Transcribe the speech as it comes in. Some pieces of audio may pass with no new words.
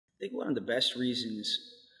think one of the best reasons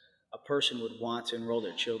a person would want to enroll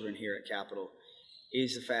their children here at Capital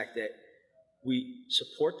is the fact that we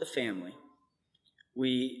support the family.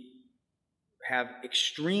 We have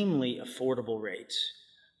extremely affordable rates.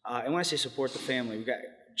 And when I say support the family, we've got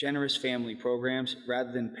generous family programs.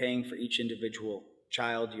 Rather than paying for each individual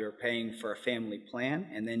child, you're paying for a family plan,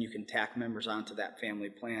 and then you can tack members onto that family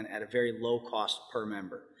plan at a very low cost per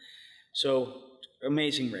member. So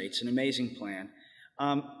amazing rates, an amazing plan,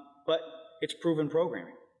 but it's proven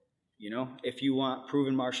programming. You know, if you want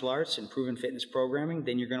proven martial arts and proven fitness programming,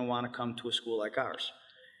 then you're going to want to come to a school like ours.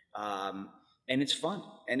 And it's fun,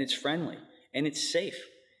 and it's friendly, and it's safe.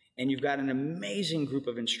 And you've got an amazing group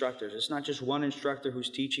of instructors. It's not just one instructor who's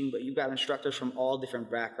teaching, but you've got instructors from all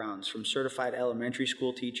different backgrounds, from certified elementary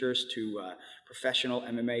school teachers to professional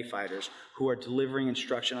MMA fighters who are delivering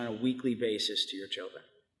instruction on a weekly basis to your children.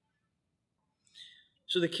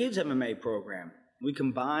 So the kids MMA program, we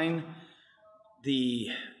combine the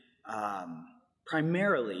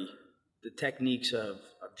primarily the techniques of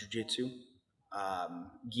Jiu-Jitsu,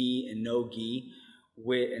 gi and no gi,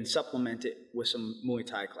 and supplement it with some Muay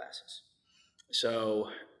Thai classes. So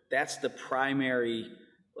that's the primary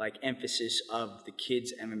emphasis of the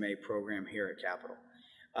kids MMA program here at Capital.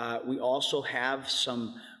 We also have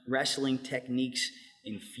some wrestling techniques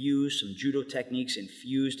infused, some judo techniques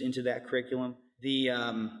infused into that curriculum. The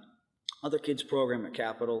other kids program at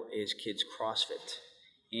Capital is kids CrossFit,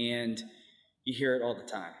 and you hear it all the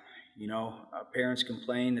time. You know, parents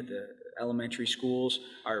complain that the elementary schools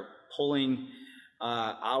are pulling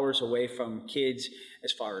hours away from kids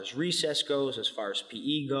as far as recess goes, as far as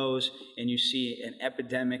PE goes, and you see an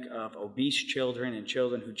epidemic of obese children and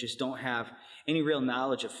children who just don't have any real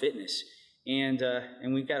knowledge of fitness. And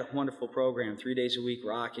we've got a wonderful program, 3 days a week,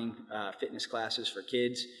 rocking fitness classes for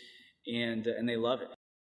kids, and they love it.